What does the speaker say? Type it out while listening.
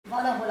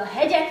valahol a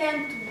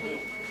hegyeken túl.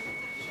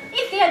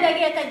 Itt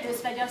érdegélt egy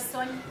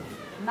özvegyasszony,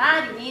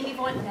 Mári néni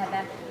volt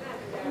neve.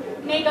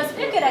 Még az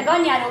ököreg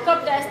anyjáról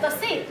kapta ezt a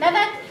szép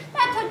nevet,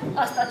 mert hogy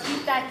azt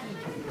hívták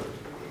így.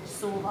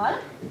 Szóval,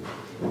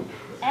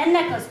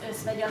 ennek az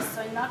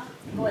özvegyasszonynak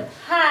volt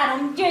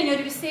 3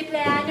 gyönyörű szép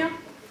leánya,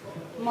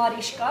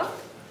 Mariska,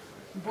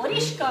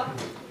 Boriska,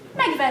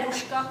 meg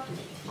Veruska.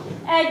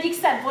 Egyik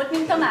szebb volt,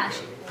 mint a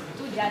másik.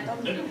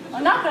 Tudjátok, a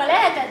napra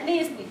lehetett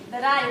nézni, de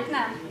rájuk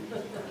nem.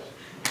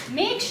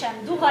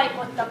 Mégsem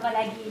duhajkodtak a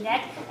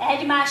legények,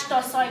 egymást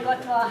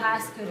taszajgatva a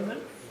ház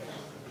körül,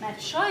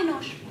 mert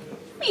sajnos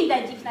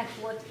mindegyiknek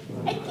volt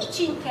egy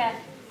kicsinke,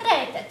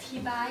 rejtett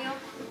hibája.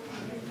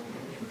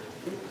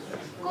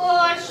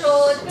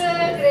 Korsót,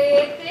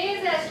 bögrét,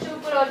 pénzes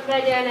csuporot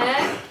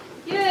vegyenek,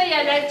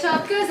 jöjjenek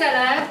csak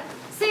közelebb,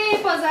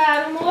 szép az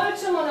árum,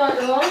 olcsón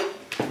adom,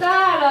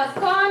 tálat,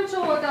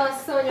 kancsót,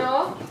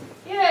 asszonyok,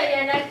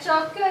 jöjjenek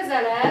csak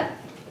közelebb,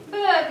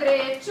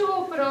 bögrét,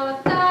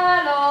 csuprot,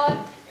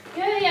 tálat,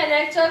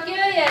 jöjjenek csak,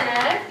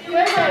 jöjjenek,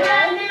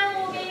 közelebb.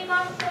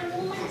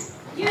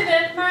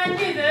 Jövök már,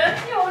 jövök!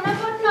 Jó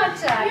napot,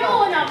 nagysága!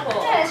 Jó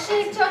napot!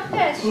 Tessék, csak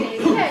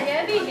tessék,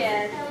 tegye,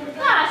 vigyen!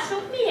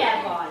 Lássuk,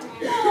 milyen van!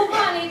 Ó,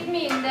 van itt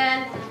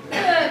minden!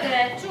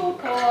 Bögre,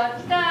 csupor,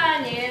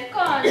 tányér,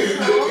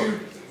 kancsó.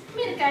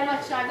 Miért kell,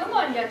 nagysága?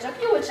 Mondja csak,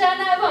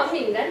 Júlcsánál van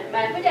minden,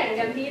 mert hogy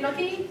engem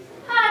hívnak így.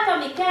 Hát,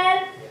 ami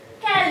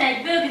kell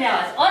egy bögre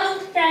az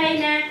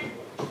aludtejnek,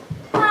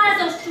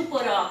 házas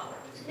csupora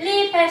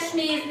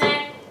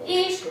lépesméznek,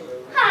 és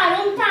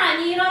 3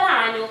 tányér a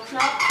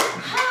lányoknak.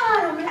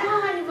 3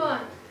 lány van!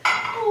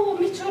 Ó,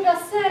 micsoda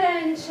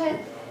szerencse!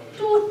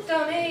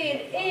 Tudtam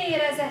én,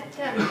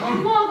 érezettem, a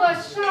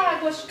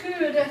magasságos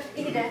küldött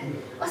ide.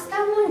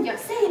 Aztán mondja,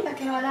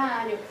 szépek-e a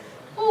lányok?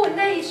 Ó,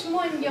 ne is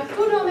mondja,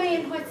 tudom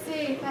én, hogy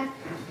szépek.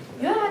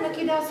 Jönnek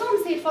ide a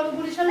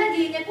szomszédfaluból is a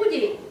legények,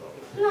 ugye?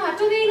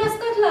 Látod, én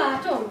azt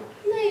látom.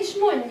 Ne is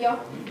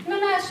mondja. Na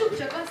lássuk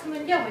csak, azt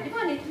mondja, hogy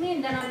van itt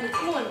minden,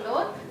 amit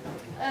mondott.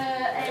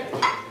 Egy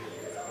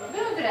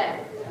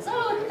bögre az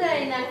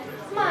aludtejnek,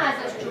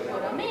 mázas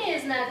csupor a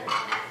méznek,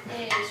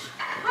 és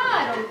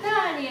 3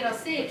 tányér a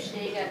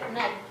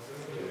szépségeknek.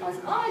 Az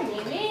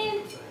annyi,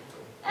 mint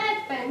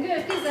egy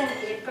pengő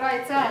 12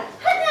 krajcár.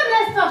 Hát nem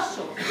lesz az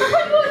sok.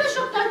 Hogy volna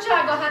sok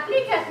nagysága? Hát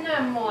miket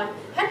nem mond?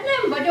 Hát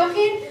nem vagyok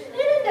én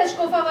rendes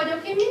kofa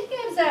vagyok én, mit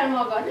képzel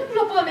maga? Nem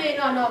lopom én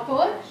a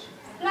napot.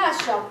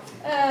 Lássa,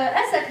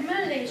 ezek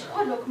mellé is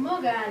adok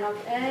magának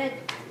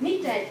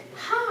egy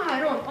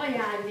 3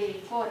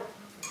 ajándékot.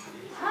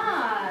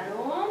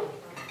 3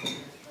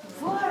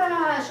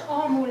 varázs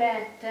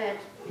amulettet.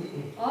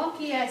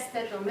 Aki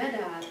eztet a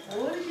medált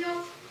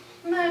hordja,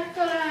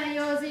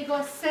 megtalálja az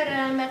igaz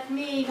szerelmet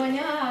még a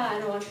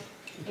nyáron,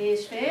 és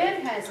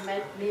férjhez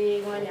megy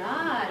még a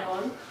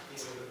nyáron.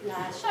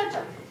 Lássa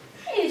csak,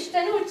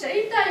 Isten úgyse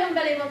itt álljon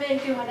belém a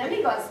békű, ha nem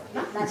igaz?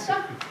 Na,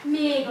 lássa,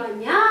 még a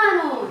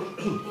nyáron,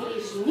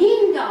 és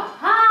mind a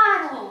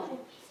 3.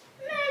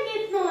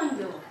 Mennyit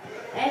mondok?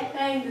 Egy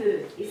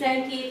pengő,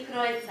 12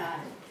 krajcár.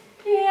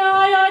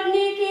 Jaj,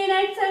 adnék én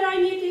egyszer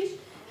annyit is,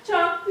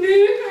 csak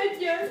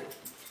működjön.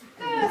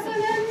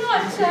 Köszönöm,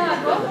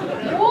 nagysága!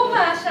 Jó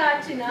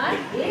vásár csinálj,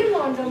 én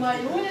mondom a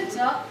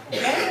Júlcsa,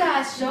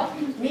 meglássa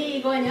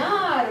még a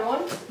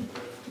nyáron.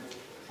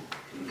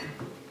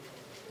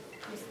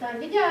 Aztán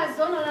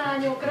vigyázzon a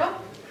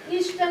lányokra,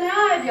 Isten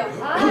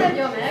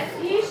áldja meg,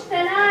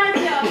 Isten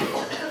áldja!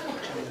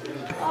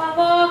 A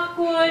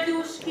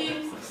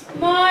vakkolduski,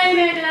 majd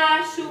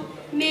meglássuk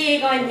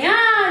még a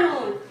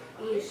nyáron,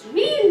 és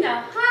mind a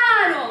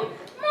 3.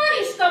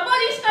 Mariska,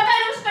 Boriska,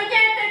 Veruska,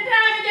 gyertek,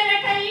 drága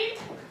gyerekeim!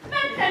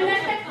 Vettem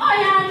nektek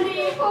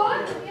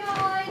ajándékot!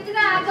 Jaj,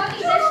 drága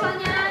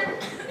édesanyám,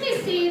 mi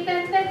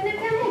szépet vett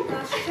nekem,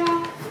 mutassa!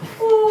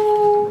 Ó,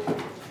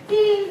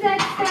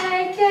 tízek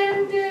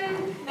fejkendő,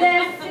 de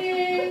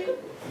szép!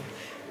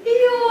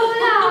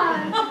 Jól áll!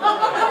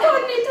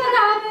 Tudni, ha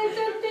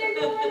rámentötték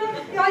volna!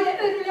 Jaj, de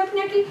örülök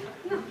neki!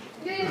 Na,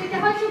 jöjjön ide,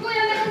 hagyjuk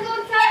olyan meg az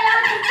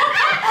orcáját!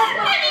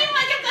 Nem én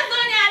vagyok az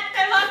anyád,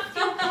 te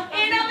vaktyú!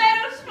 Én a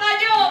Verus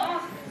vagyok!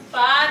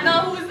 Párna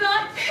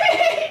húzat!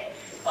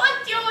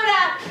 Ott jó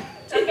rá!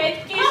 Csak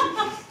egy kis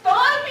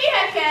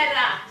torpihe kell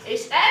rá!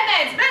 És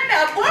elmehetsz benne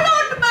a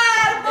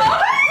bolondbárba!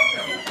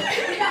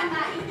 Ugyan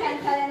már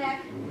istentelenek!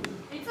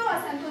 Így szóval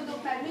sem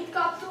tudjuk meg, mit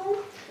kaptunk.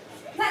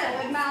 Ne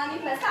lövögj már,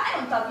 amit lesz,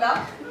 álljon taglak!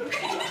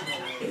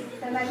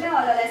 Te meg ne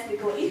arra lesz,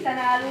 mikor itten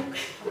állunk.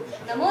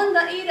 Na mondd,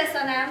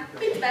 édeszanám,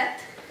 mit vett?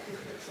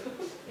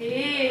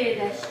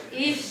 Édes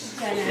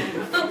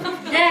Istenem!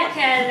 De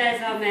kell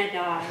ez a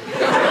medál!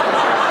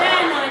 De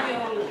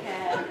nagyon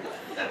kell!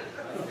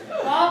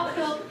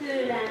 Kaptok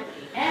tőlem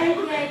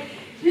egy-egy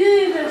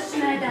hűvös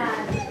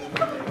medált!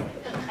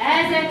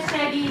 Ezek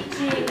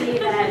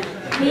segítségével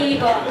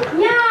még a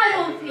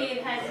nyáron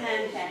férhez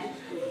mentem.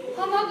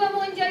 Ha maga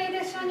mondja,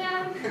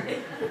 édesanyám.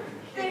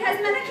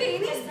 Férhez menek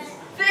én is?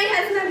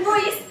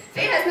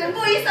 Férhez ment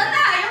Boisz, a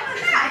nájon,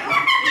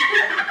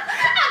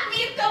 Hát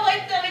mit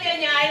vagy te, hogy a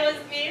nyájhoz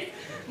mész?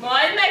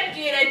 Majd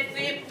megkér egy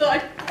szép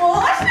nagy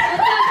most!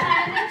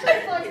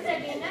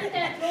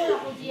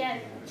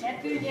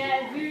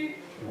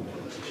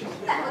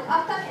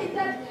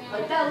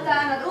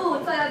 bánat,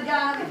 úgy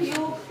szajadjának a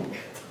fiúk.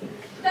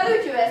 Te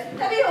lütyőesz,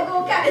 te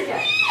vihogó kecske!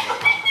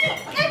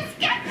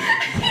 Kecske!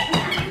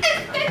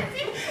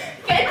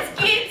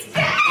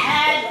 Keckécske!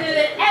 Ebből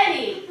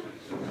elég!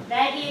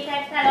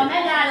 Vegyétek fel a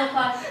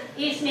megállókat,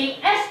 és még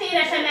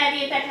estére sem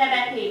merjétek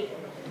levetni.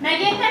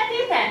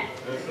 Megértettétek?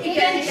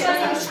 Igenis,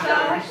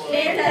 Anyuska,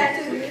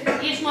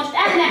 értettünk. És most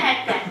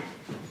elmehettek.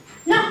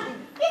 Na,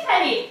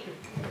 kifelé!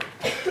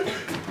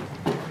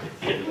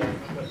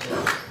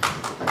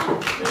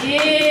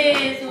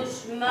 Jézus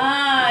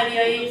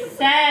Mária és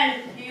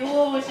Szent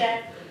József,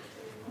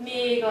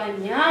 még a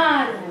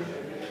nyáron,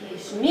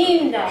 és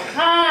mind a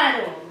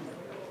három,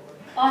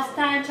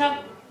 aztán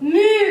csak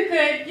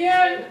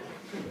működjön!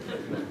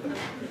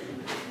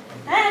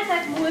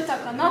 Eltek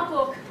múltak a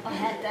napok, a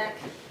hetek.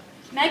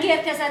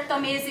 Megérkezett a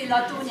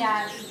mézillatú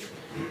nyár.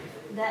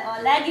 De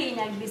a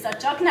legények biza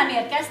csak nem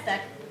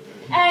érkeztek.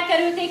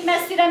 Elkerülték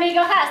messzire még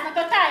a háznak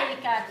a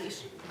tájékát is.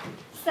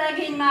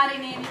 Szegény Mári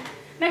néni,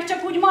 meg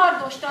csak úgy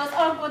mardosta az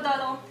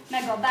aggodalom,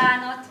 meg a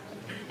bánat.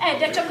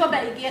 Egyre csak a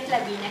beígért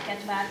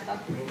legényeket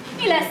vártak.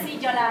 Mi lesz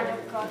így a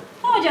lányokkal?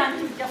 Hogyan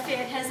tudja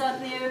férjhez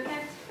adni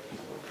őket?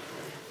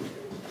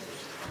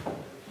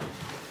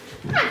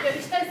 Áldjon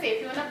Isten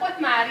szép jó napot,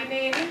 Mári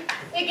néni.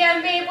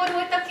 Igen,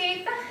 béborult a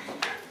képe.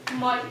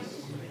 Majd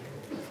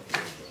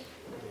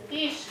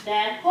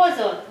Isten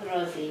hozott,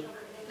 Rozi.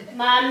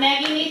 Már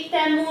megint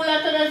itten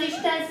múlatod az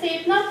Isten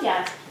szép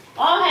napját?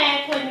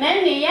 Ahelyett, hogy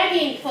mennél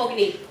jegényt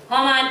fogni,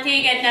 ha már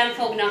téged nem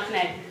fognak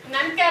meg.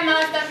 nem kell már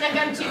azt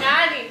nekem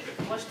csinálni.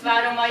 Most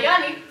várom a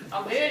Janit,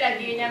 a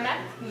vőlegényemet,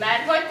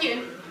 mert hogy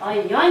jön. A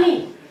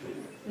Jani?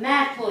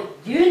 Mert hogy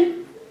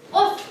gyűn?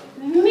 Azt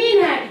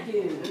minek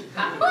gyűn?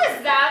 Hát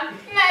hozzám,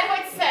 mert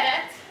hogy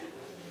szeret.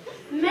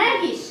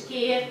 Meg is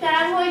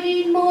kértál, hogy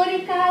így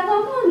Mórikálva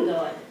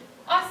gondol?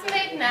 Azt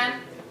még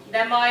nem,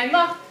 de majd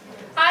ma.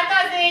 Hát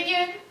azért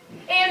jön,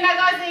 én meg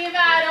azért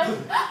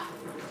várom.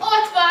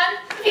 Ott van,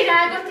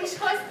 virágot is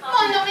hoz.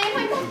 Mondom én,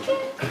 hogy neki.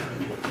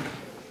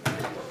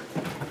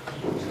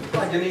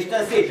 Adjon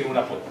Isten szép jó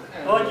napot!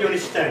 Adjon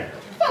Isten!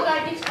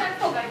 Fogadj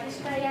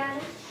Isten,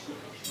 János.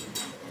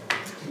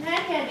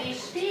 Neked is,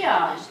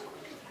 fiam?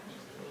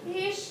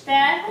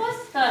 Isten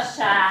hozta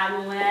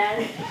Sámuel.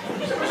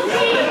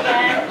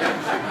 Igen,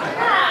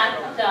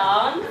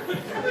 láttam.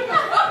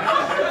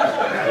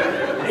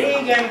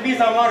 Régen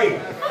biza, Mari,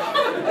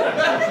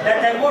 de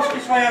te most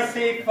is olyan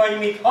szép vagy,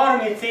 mint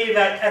 30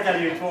 évvel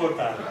ezelőtt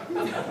voltál.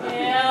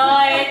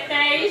 Jaj,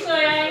 te is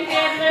olyan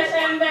kedves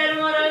ember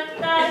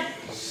maradtál.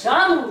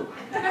 Samu!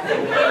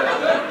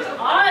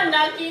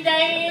 Annak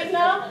idején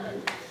a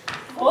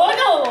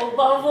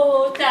Fonóba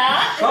voltál.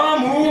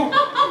 Samu!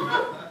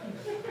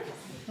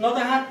 Na de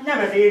hát nem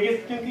ezért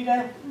jöttünk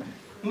ide.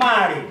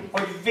 Mári,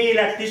 hogy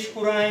vélet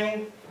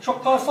diskuráljunk.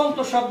 Sokkal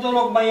fontosabb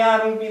dologban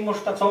járunk, mint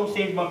most a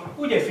szomszédban.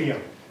 Ugye,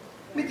 fiam?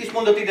 Mit is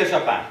mondott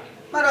édesapám?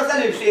 Már az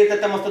előbb se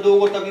értettem azt a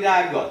dolgot a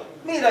virággal.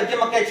 Miért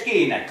adjam a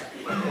kecskének?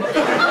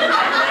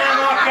 Nem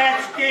a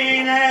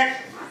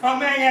kecskének, a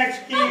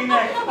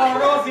menyecskének, a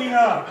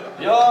Rozinak.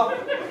 Ja,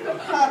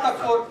 hát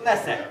akkor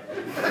nesze.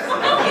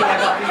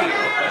 Kinek a fiét.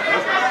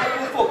 Most már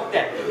akkor fog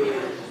te.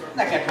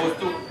 Neked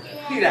hoztuk.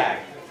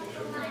 Virág.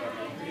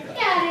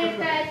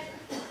 Gyerétek.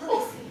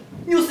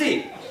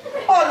 Nyuszi!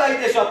 Hallja,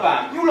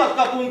 édesapám! Nyulat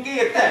kapunk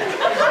érte!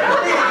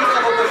 Mégis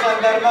a okos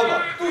ember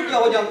maga. Tudja,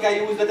 hogyan kell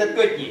jó üzletet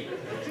kötni.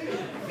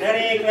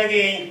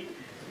 Deréklegény,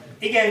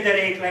 igen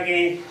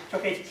deréklegény,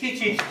 csak egy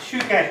kicsit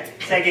süket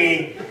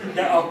szegény,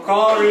 de a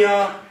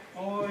karja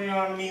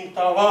olyan, mint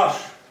a vas.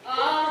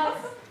 Az,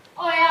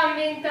 olyan,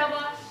 mint a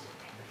vas.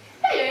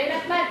 De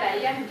jöjjenek már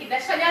beljebb,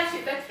 édesanyám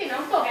sütött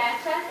finom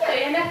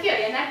fogácsát.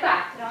 Jöjjenek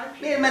bátran.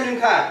 Miért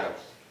menünk hátra?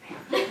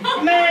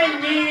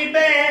 Menjél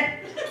be!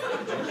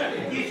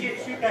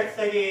 Kicsit süket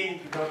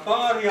szegény, de a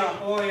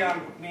karja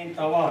olyan, mint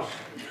a vas.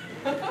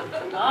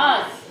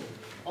 Az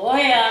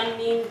olyan,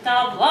 mint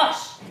a vas.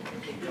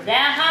 De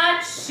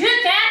hát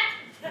süket!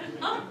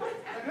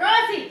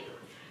 Rozi!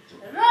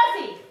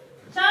 Rozi!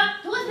 Csak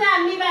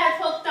tudnám, mivel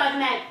fogtad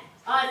meg.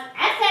 Az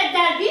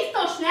eszeddel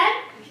biztos nem?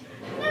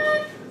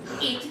 Hát,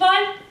 itt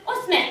van,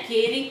 azt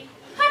megkéri.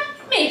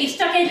 Hát,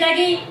 mégiscsak egy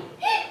legény.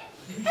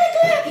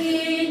 Egy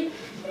legény!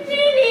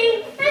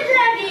 Lili, egy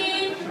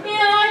legény!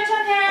 Jaj,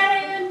 csak erre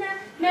jönne.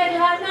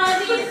 Meglátná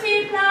az én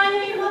szép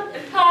lányaimat.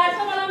 Hát,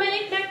 ha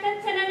valamelyik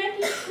megtetszene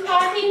neki,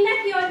 hát én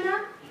neki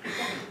adnám.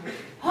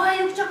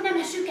 Halljuk csak nem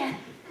esüket.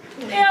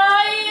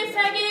 Jaj,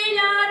 szegény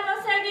árva,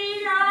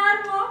 szegény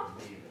árva.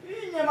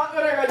 Mindjárt már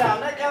öreg agyám,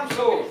 nekem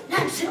szól.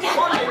 Nem süket.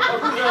 A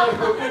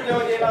kuzsálkor tudja,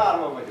 hogy én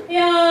árva vagyok.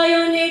 Jaj,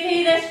 onnét,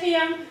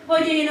 édesfiam,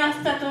 hogy én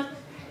azt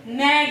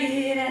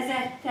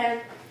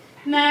megérezettem,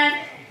 mert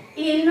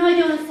én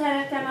nagyon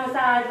szeretem az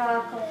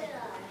árvákat.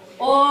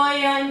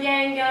 Olyan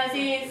gyenge az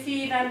én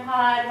szívem,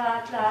 ha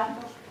árvát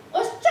látok.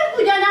 Az csak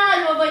ugyan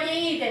árva vagy,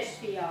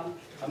 édesfiam.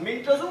 Hát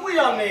mint az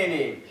ujjam,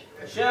 néni.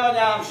 Se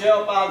anyám, se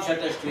apám, se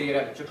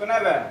testvérem, csak a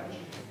nevem.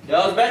 De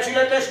az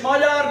becsületes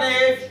magyar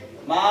név,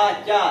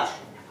 Mátyás.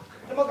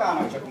 De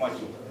magának csak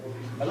Matyi.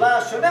 Mert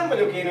lássa, nem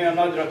vagyok én olyan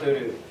nagyra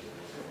törő.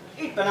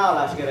 Éppen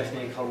állást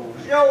keresnék, ha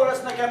úgy. Jó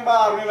lesz nekem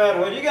bármi,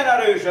 mert hogy igen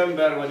erős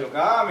ember vagyok,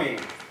 ám én.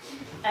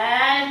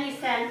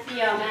 Elhiszem,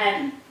 fiam,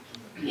 el.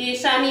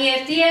 És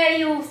amiért ilyen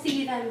jó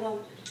szívem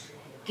van,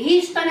 ki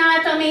is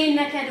tanáltam én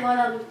neked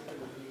valamit.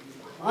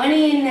 Van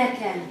én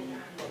nekem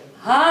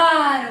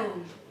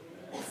 3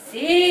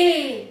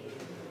 szép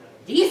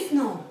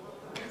disznó.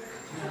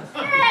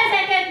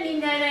 Ezeket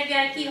minden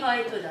reggel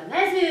kihajtod a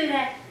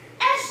mezőre,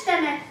 este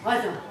meg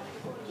haza.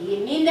 Én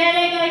minden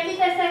reggel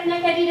kiteszek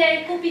neked ide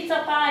egy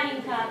kupica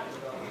pálinkát.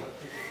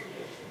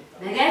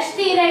 Meg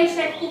estére is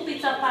egy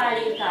kupica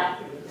pálinkát.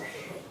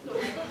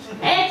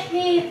 Egy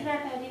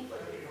hétre pedig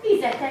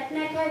fizetek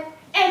neked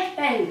egy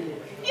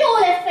pengőt. Jó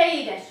lesz, te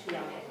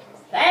édesfiam.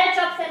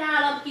 Felcsapsz-e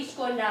nálam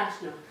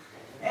kiskondásnak?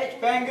 Egy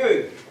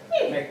pengő?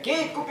 Meg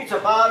 2 kupica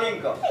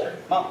pálinka?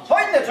 Ma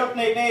hogy ne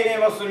csapnék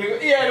néném azt, hogy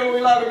ilyen jó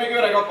világ még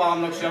öreg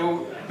apámnak sem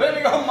volt.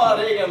 Pedig már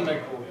régen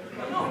meg volt.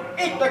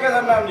 Itt a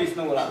kezem nem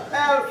disznólát.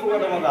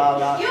 Elfogadom az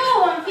állást.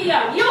 Jó van,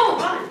 fiam, jó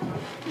van.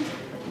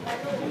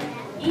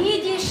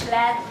 Így is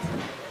lett.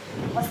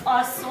 Az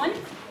asszony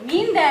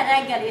minden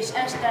reggel és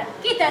este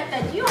kitett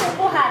egy jó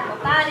pohárba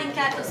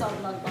pálinkát az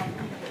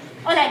ablakban.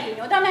 A legény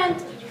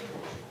odament,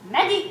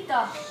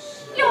 megitta,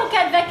 jó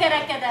kedve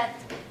kerekedett,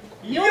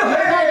 jó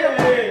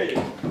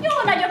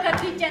nagyokat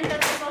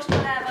hüttyentett az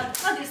ostorával,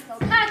 a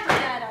disznók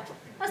hátuljára,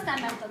 aztán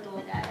ment a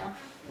dolgára.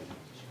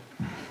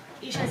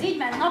 És ez így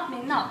ment nap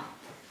mint nap.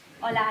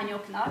 A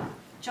lányoknak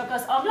csak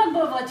az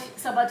ablakból volt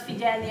szabad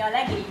figyelni a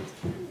legényt.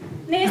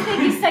 Nézték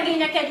is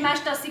szegények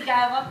egymást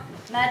taszigálva,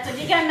 mert hogy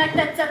igen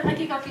megtetszett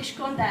nekik a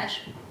kiskondás.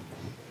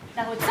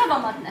 De hogy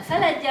szavamat ne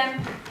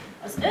feledjem,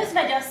 az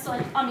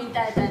özvegyasszony, amint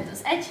eltelt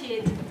az 1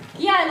 hét,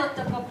 kiállott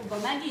a kapuba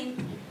megint,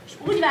 és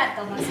úgy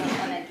várta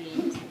haza a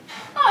legényt.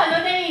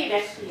 Hallod, de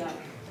édesfiam?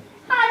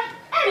 Hát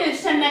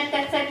erősen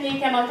megtetszett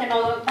nékem a te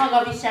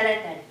maga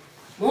viseleted.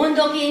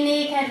 Mondok én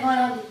néked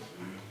valamit.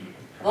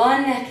 Van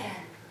nekem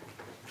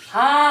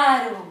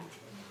 3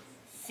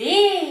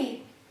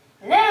 szép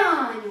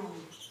leányom.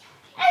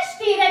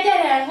 Estére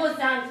gyere el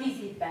hozzánk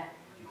vizitbe.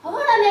 Ha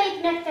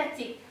valamelyik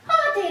megtetszik,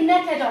 hát én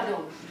neked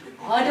adom.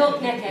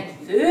 Adok neked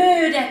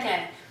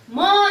földeket,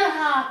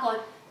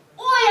 marhákat,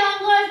 olyan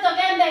gazdag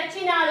embert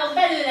csinálok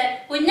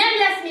belőle, hogy nem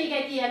lesz még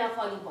egy ilyen a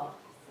faluban.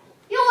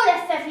 Jó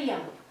lesz-e,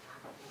 fiam?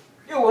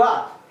 Jó,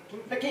 hát.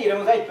 De kérem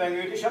az 1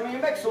 pengőt is, amit én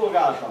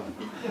megszolgáltam.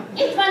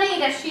 Itt van,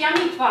 édesfiam,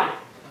 itt van.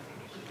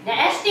 De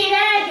estére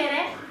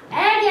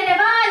elgyere,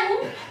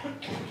 várunk.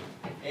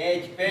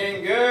 1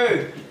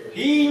 pengő!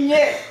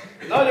 Hínje!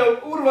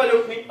 Nagyobb úr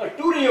vagyok, mint a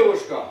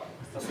Turióska.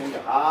 Azt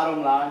mondja,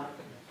 3 lány.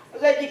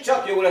 Az egyik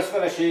csak jó lesz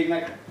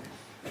feleségnek.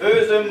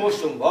 Főzöm,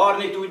 mosom,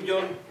 varni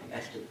tudjon.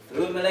 Este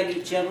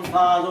fölmelegítsen a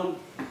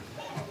házon.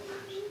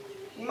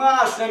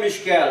 Más nem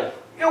is kell.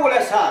 Jó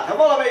lesz hát, ha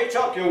valamelyik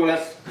csak jó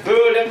lesz.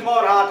 Földet,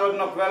 marhát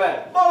adnak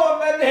vele. Valam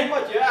menném,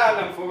 Matyi, el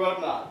nem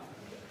fogadnád.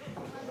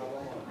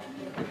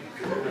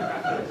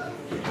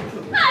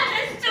 Hát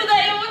ez csuda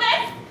jó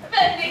lesz,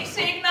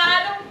 vendégség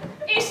nálunk.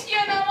 És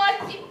jön a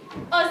Matyi,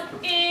 az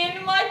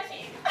én Matyi.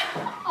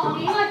 A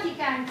mi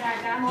Matyikán,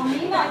 drágám, a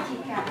mi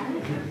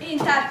Matyikán.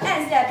 Inkább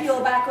ezzel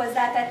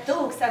próbálkozzál, te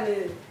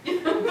tókszemű.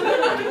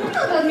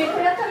 Tudod,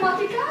 mikor a te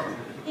Matikát?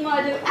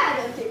 Majd ő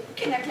eldönti,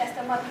 kinek lesz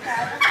a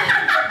Matikája.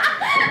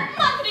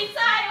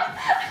 Matricája!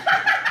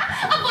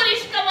 A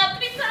Boriska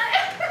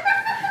matricája!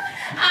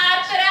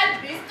 Hát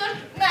biztos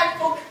nem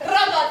fog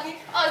ragadni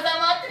az a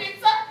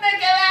matrica,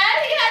 nekem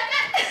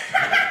elhiheted?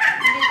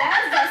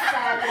 Vigyázz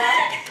szállra,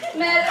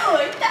 mert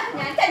úgy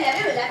taknyán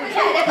tenyerőleg, hogy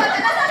helyre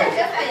kattan az a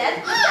legjobb fejed,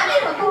 utána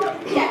irogó,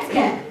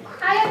 jecke.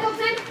 Álljatok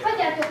meg,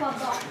 hagyjátok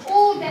abba.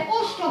 Ó, de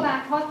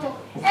ostobák vagytok.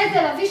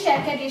 Ezzel a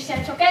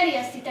viselkedéssel csak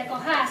elijesztitek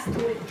a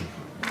háztól.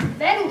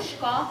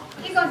 Veruska,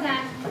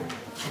 igazán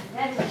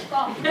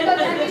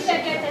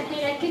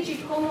viselkedhetnél egy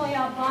kicsit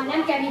komolyabban,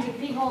 nem kell mindig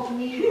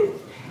vihogni.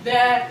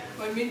 De,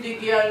 hogy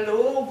mindig ilyen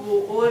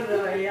lógó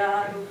orral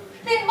járunk.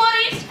 Mint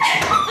Boris!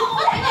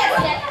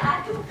 Gyere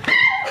hátul!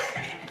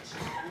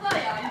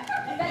 Vajon,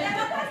 velem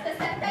akarsz a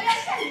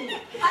szemteljeskedni?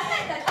 Hát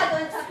neked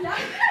adon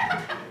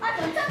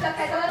csaplak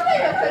ez alatt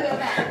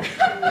törölközömmel!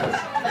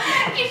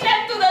 Ki sem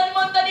tudod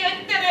mondani,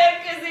 hogy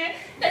törölköző,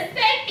 de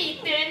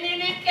szépítő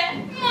nőnöke,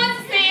 mondd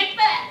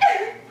szépen!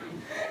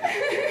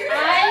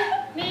 Állj,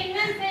 még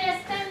nem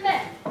fejeztem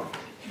be.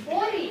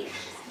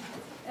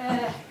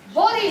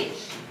 Boris,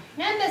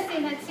 nem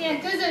beszélhetsz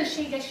ilyen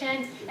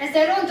közönségesen,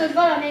 ezzel rontod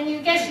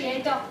valamennyiünk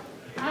esélyeit a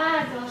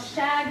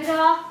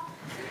házasságra.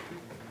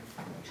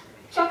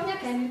 Csak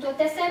nekem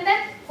jutott eszembe,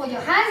 hogy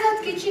a házat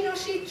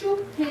kicsinosítsuk,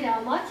 mire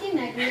a Matyi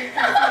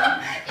megérkezik.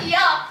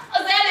 Ja,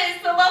 az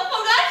előszoba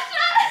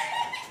fogassa!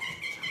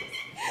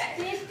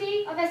 És ti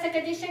a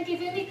veszekedésen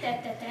kívül mit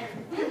tettetek?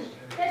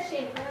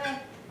 Tessék,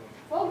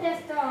 fogd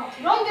ezt a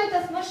rongyot,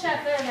 azt mossál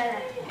föl vele.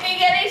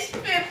 Igen, és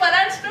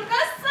főparancsnok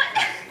asszony,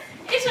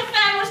 és a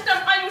felmostam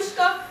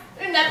anyuska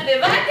ünneplő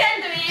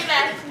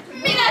váltendőjével.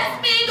 Mi lesz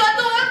még a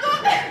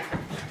dolgok?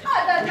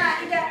 Addad már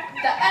ide,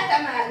 de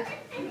etemeld!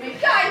 Mi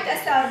kaj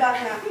teszel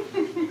adnak?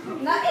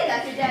 Na, ide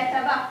figyelj,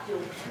 te vaktyú!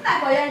 Ne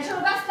olyan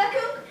csorgasz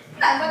nekünk,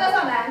 Nem van az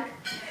anyánk.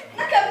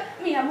 Nekem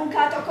milyen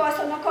munkát akarsz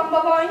a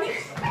nakamba vajni?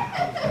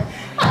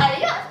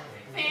 Halljad,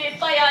 fél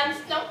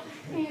pajancsnom,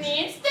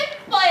 nincs több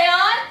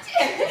pajancs.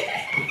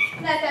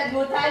 Neked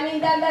muszáj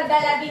mindenbe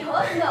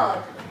belebihoznod?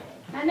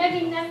 Már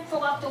megint nem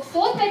fogadtok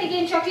szót, pedig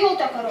én csak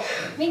jót akarok.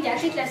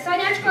 Mindjárt itt lesz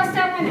anyácska,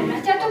 aztán majd nem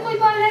látjátok, hogy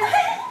bal lesz.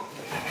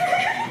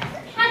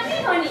 Hát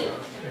mi van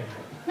itt?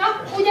 Na,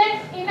 ugye,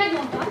 én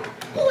megmondtam.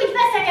 Úgy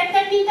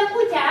veszekedtek, mint a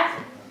kutyák.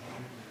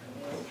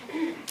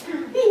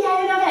 Mindjárt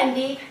jön a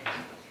vendég.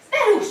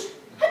 Verus,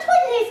 hát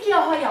hogy néz ki a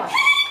hajad?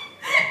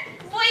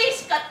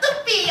 Boiska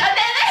Tupi a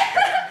neve,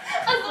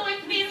 az új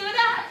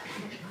frizurát.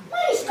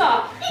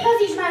 Mariska,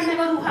 igazítsd már meg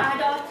a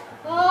ruhádat.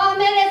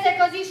 Mert ezek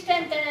az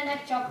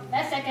istentelenek csak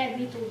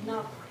veszekedni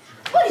tudnak.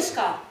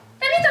 Mariska,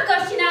 te mit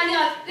akarsz csinálni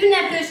az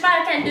ünneplős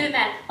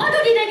válkendőmmel?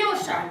 Adod ide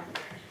gyorsan.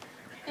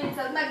 Én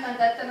csak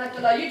megmentettem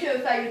ettől a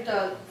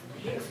gyütyőfejűtől.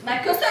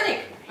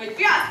 Megköszönik? Vagy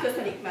piát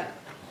köszönik meg?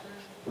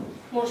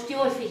 Most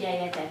jól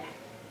figyeljetek,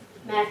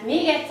 mert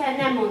még egyszer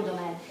nem mondom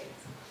el.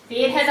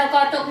 Férhez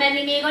akartok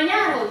menni még a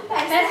nyáron?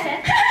 Persze.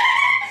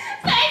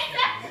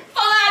 Persze,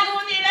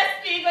 favágóné lesz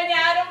még a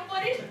nyáron,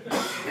 Boris.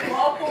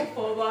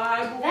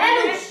 Favágó.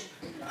 Verus!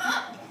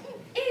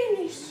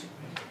 Én is.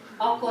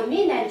 Akkor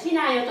mindent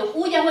csináljatok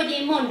úgy, ahogy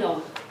én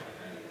mondom.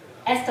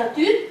 Ezt a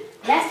tűt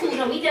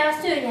leszúrom ide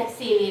a szőnyeg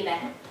szélébe.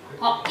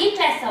 Ha itt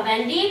lesz a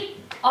vendég,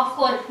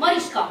 akkor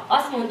Mariska,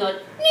 azt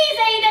mondod,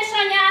 nézze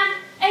édesanyám,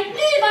 egy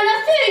nő van a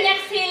szőnyeg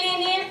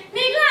szélénél,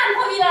 még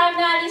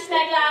lámpavilágnál is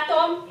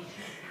meglátom.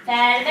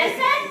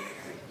 Felveszed,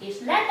 és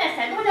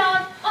leteszed oda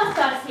az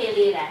asztal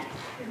szélére.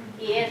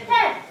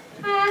 Érted?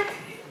 Hát,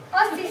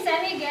 azt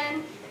hiszem,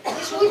 igen.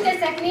 És úgy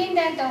teszek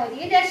mindent,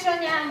 ahogy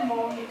édesanyám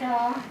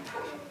mondta.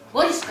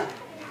 Boriska,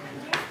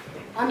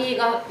 amíg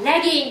a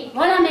legény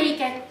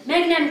valamelyiket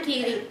meg nem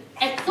kéri,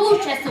 egy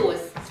szót se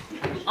szólsz.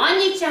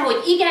 Annyit se,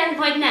 hogy igen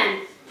vagy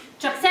nem.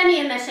 Csak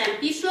szemérmesen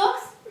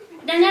pislogsz,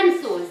 de nem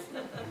szólsz.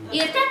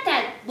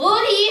 Értetted?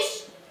 Boris?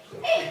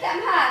 Értem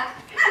hát.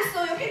 Nem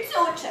szóljok egy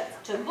szót sem.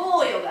 Csak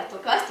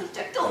bólyogatok, azt is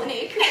csak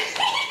tónék.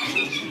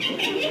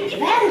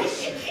 Verus!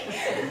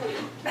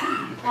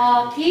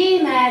 Ha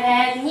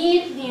kimered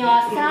nyitni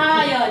a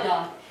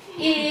szájadat,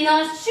 én a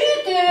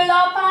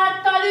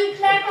sütőlapáttal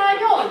ütlek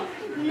agyon.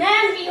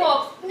 Nem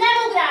vihogsz, nem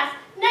ugrálsz,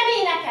 nem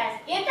énekelsz.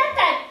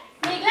 Értetted?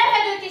 Még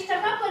levegőt is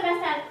csak akkor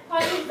veszel,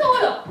 ha így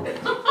szólok.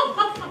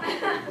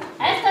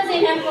 Ezt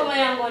azért nem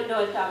komolyan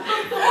gondoltam.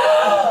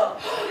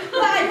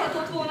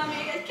 Vágyhatott volna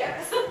még egy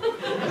kereszt.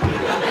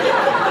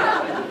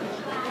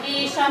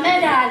 És a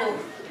medálok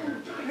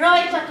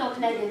rajtatok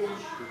legyenek.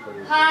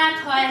 Hát,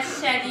 ha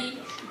ez segít.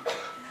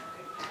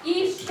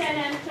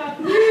 Istenem, csak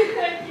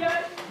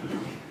működjön.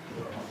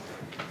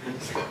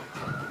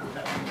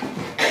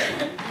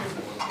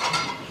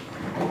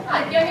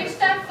 Adjon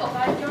Isten,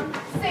 fogadjon.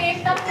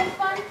 Szép napunk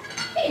van.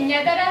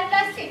 Hinnyedered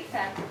lesz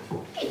itten.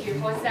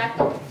 Higgyük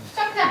hozzátok.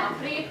 Csak nem a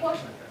prékos.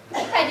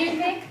 Tegyünk,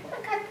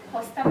 meg hát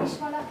hoztam is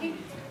valakit.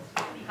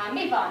 Hát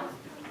mi van?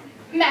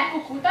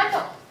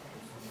 Megkukutatok?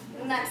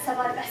 Nem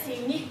szabad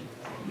beszélni.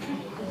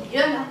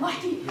 Jön a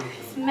Mati,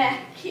 ez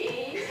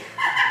megkér.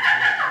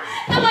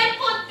 Na majd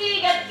pont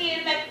téged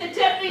kérlek, te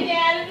csöpű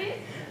nyelvi.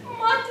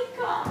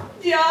 Matika,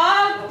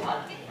 gyága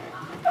Mati.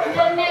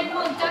 Nem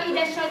megmondta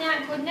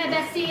édesanyánk, hogy ne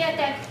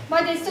beszéljetek.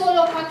 Majd én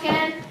szólok, ha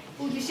kell.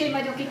 Úgyis én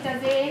vagyok itt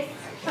az ész.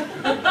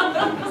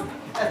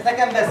 Ez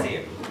nekem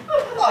beszél.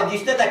 Adj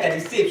Isten neked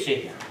is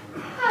szépséget.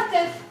 Hát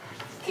ez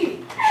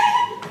ki?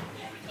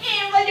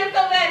 Én vagyok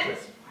a Verus.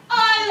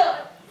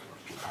 Hallod?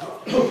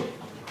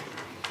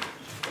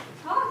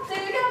 Hát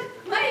téged,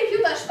 melyik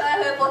jutas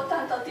felhő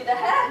pottantott ide,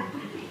 he?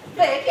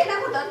 Békén nem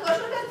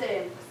mutatkozzak az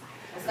én?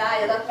 A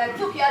szájadat meg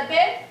csukjad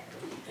be.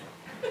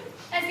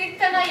 Ez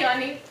itten a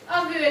Jani,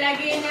 a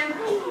vőlegényem.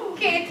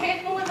 2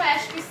 hét múlva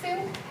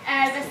esküszünk,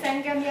 elvesz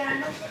engem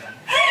János.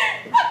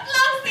 Hát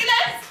lasszi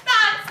lesz,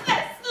 tánc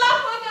lesz,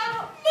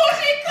 lakodalom,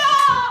 muzsika!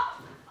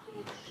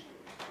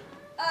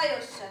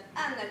 Ajos se,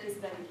 ennek is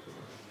bevitt.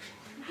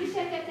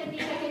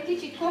 Viselkednétek egy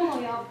kicsit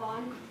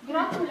komolyabban.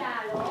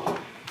 Gratulálok.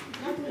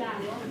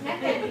 Gratulálok.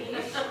 Neked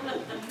is.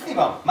 Mi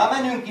van? Már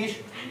menjünk is.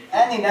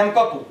 Enni nem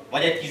kapunk?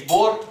 Vagy egy kis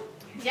bort?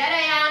 Gyere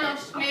János,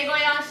 még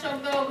olyan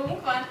sok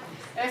dolgunk van.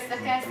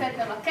 Össze kell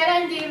szednem a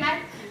kerengémet,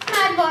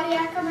 már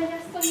varják a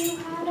mennyasszonyi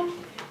ruhára.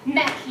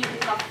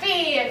 Meghívjuk a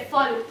fél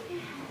falut.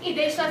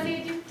 Ide is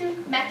azért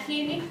gyűjtünk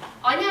meghívni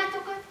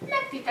anyátokat,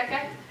 meg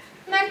titeket.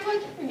 Mert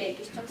hogy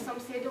mégiscsak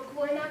szomszédok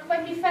volnák,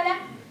 vagy mifele.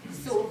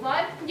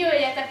 Szóval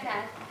jöjjetek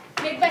el.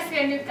 Még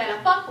beszélnünk kell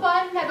a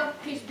pappal, meg a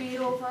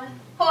kisbíróval.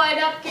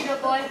 Holnap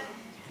kidobol.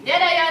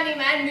 Gyere Jani,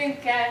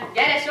 mennünk kell.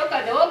 Gyere, sok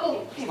a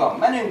dolgunk. Mi van?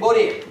 Menjünk,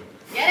 Bori?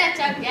 Gyere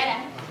csak,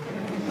 gyere.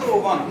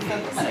 Jó van,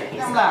 menjünk,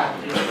 nem látom.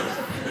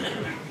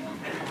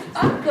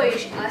 Akkor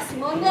is azt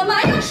mondom,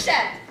 Ajos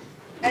se.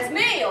 Ez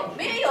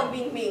még jobb,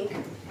 mint mink.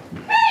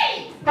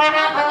 Hey!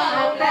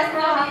 Való lesz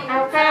a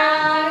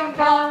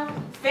minkánkba.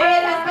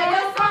 Félhez megy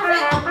a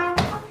szomszéd.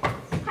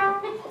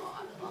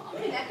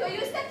 Minek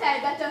öljülsz te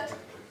tejbetöt?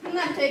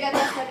 Nem téged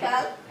veszek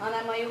el,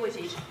 hanem a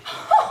Józsis.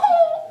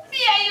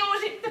 Milyen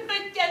Józsit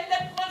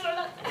pöttyentett mosola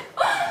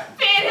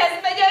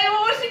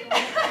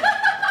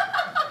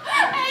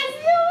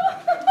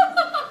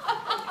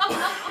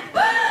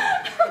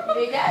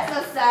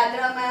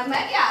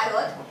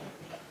megjárod?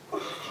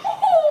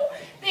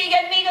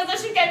 Téged még az a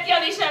süket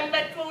Jani sem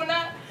vett volna,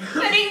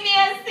 pedig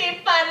milyen szép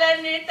pár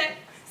lennétek.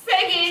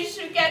 Szegény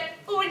süket,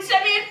 úgy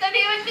sem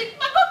érteni, hogy mit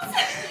magad.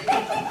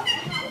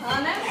 Ha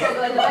nem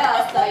fogod be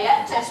azt a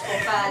jeccses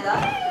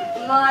pofádat,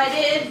 majd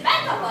én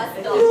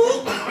betapasztom.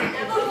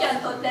 De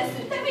ugyantott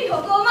leszünk, te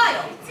vihogó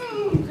majom.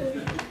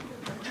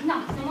 Na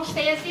most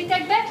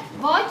fejezzétek be,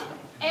 vagy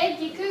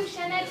egyikük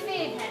se megy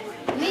férhez.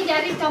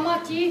 Mindjárt itt a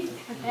Matyi,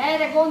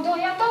 erre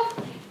gondoljatok.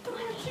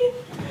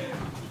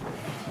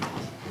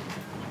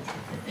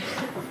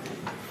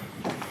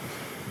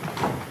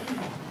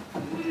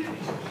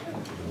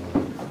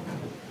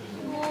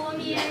 Ó,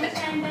 milyen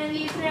csendben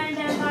és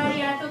rendben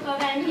várjátok a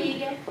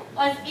vendéget.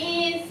 Az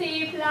én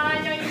szép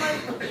lányaim,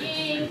 az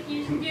én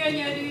kis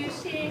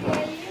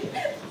gyönyörűségeim.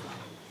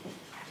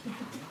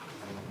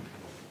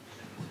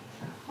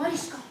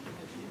 Mariska,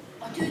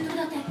 a tűt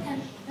oda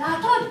tettem.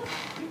 Látod?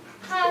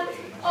 Hát,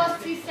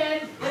 azt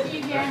hiszem, hogy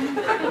igen.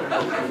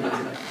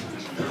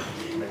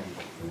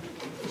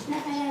 És ne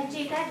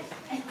felejtsétek,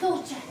 egy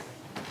tócset.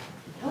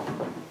 Jó?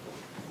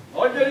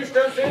 Adjon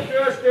Isten szép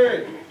jó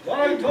estét!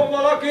 Van itthon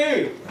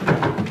valaki?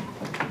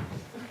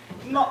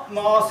 Na,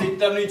 azt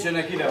hittem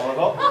nincsenek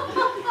ide-haza.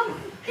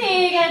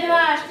 Téged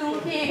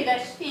vártunk,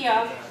 édes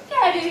fiam.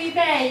 Kerülj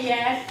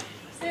beljebb.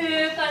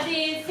 Ők az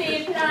én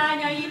szép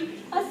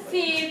lányaim, a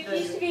szép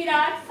kis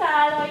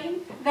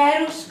virágszálaim.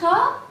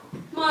 Veruska,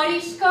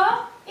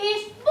 Mariska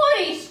és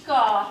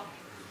Boriska.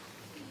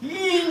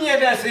 Hínje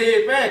de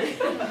szépek!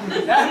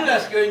 Nem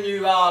lesz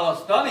könnyű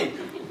választani.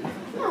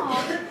 Na,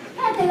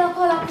 vedd el a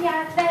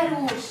kalapját,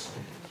 Verus.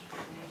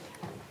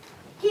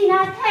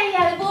 Kínált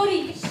helyjel,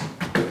 Boris.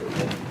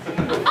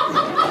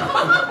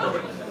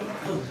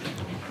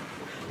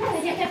 Ne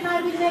legyetek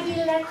már úgy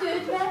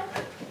megilletődve.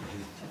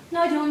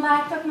 Nagyon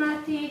vártak már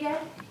téged.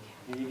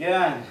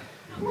 Igen?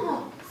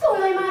 Na,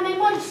 szólalj már meg,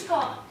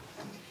 Mariska!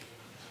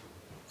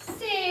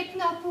 Szép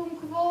napunk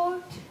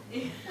volt,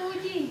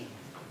 ugye?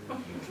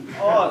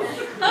 Az.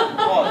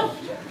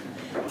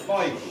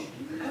 Ma is.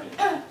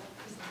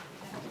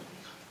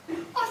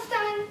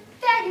 Aztán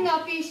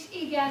tegnap is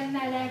igen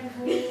meleg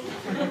volt.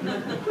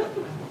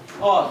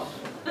 Az.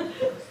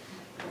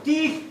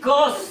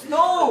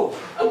 Tikasztó!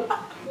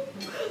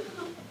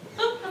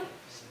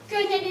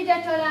 Könnyen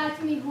ide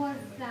talált mi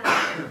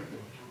hozzánk.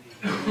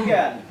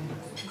 Igen.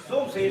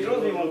 Szomszéd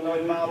Rozi mondta,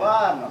 hogy már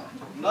várnak.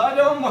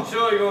 Nagyon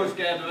mosolygós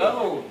kedve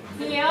volt.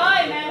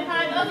 Jaj, mert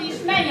hát az is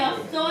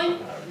mennyasszony.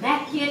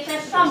 Megkérte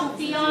Samu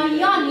fia,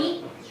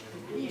 Jani.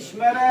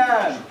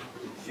 Ismerem.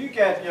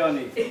 Süket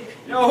Jani.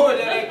 Jó,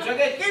 gyerek, csak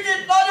egy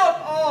kicsit nagyot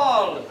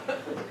al.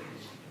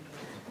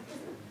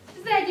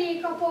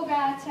 Vegyék a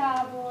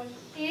pogácsából,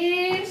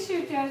 én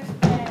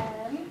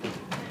sütöttem.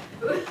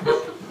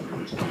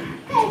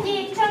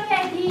 Egyék, csak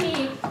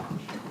egyék.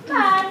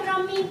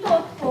 Bátran, mint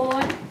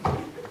otthon.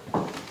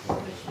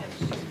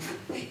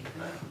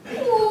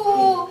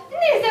 Ó,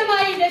 nézze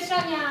már,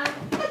 édesanyám!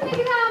 Hát még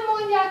rám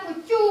mondják, hogy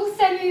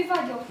tyúkszemű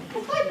vagyok.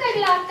 Hogy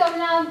megláttam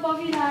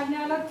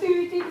lámpavirágnál a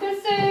tűt itt a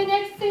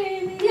szőnyeg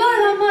szélén.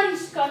 Jaj,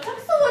 Mariska, csak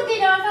szúrd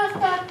ide az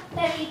asztalt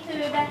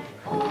terítőbe.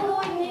 Ó,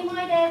 hogy mi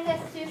majd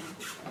eltesszük.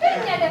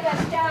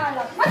 Könnyedebes te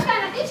állat!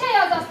 Macskának nincs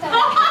helye az asztalon!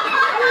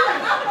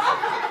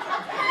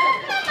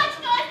 Nem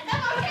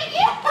macskáltam a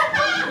fejét!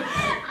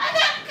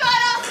 Nem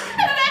karok,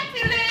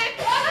 repülők!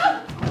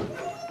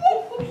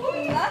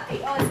 Na ti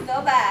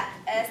osztobák,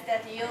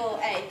 eztet jó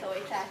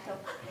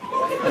ejtójtátok.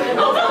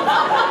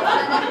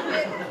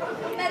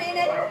 Mert én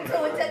egy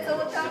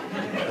cócecótam.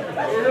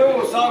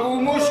 Jó szagú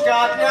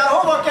muskátnyál,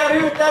 hova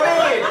kerültem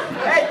én?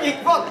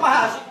 Egyik vad,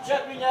 másik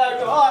csetmi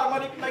nyelvű,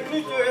 harmadik meg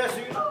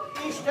ütőeszű.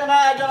 Isten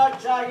áldja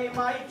nagyság, én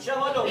már itt se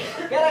vagyok.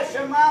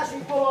 Keressen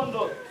másik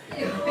bolondot.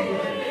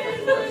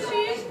 Jézus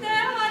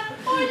Isten, hát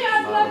hogy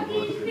adlak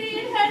így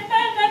férhet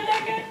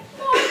benneteket?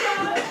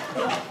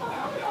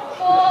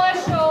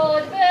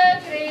 Borsót,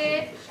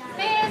 bögrét,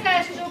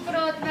 mézes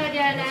cukrot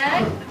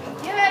vegyenek,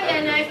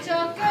 jöjjenek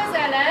csak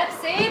közelebb,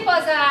 szép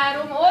az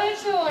árum,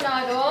 olcsón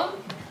adom,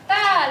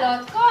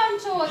 tálat,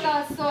 kancsót,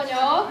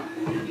 asszonyok,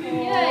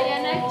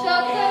 jöjjenek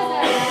csak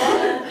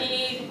közelebb.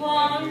 Még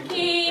van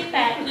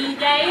képe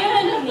ide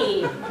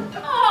jönni?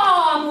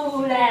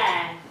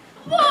 Amulet!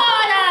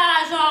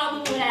 Varázs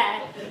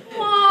amulet!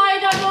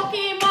 Majd adok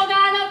én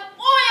magának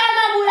olyan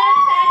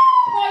amulettet,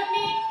 hogy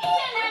még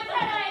én nem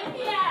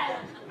felejti el!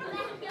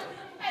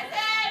 Ez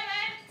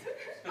elment!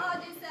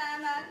 Az is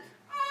elment.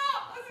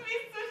 Az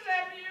biztos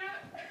nem jön.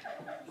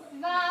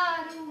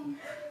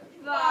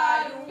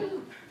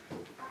 Várunk.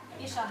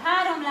 És a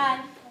három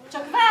lány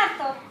csak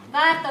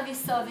várta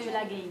vissza a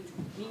vőlegényt,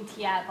 mint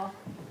hiába.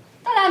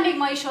 Talán még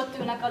ma is ott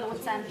ülnek a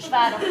lócán, s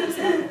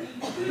várakoznak.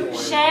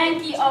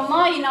 Senki a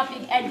mai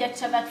napig egyet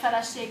se vett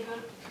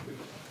feleségül.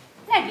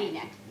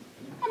 Legények,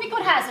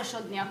 amikor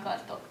házasodni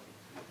akartok,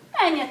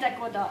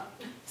 menjetek oda,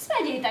 s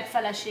vegyétek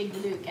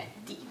feleségül őket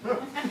ti.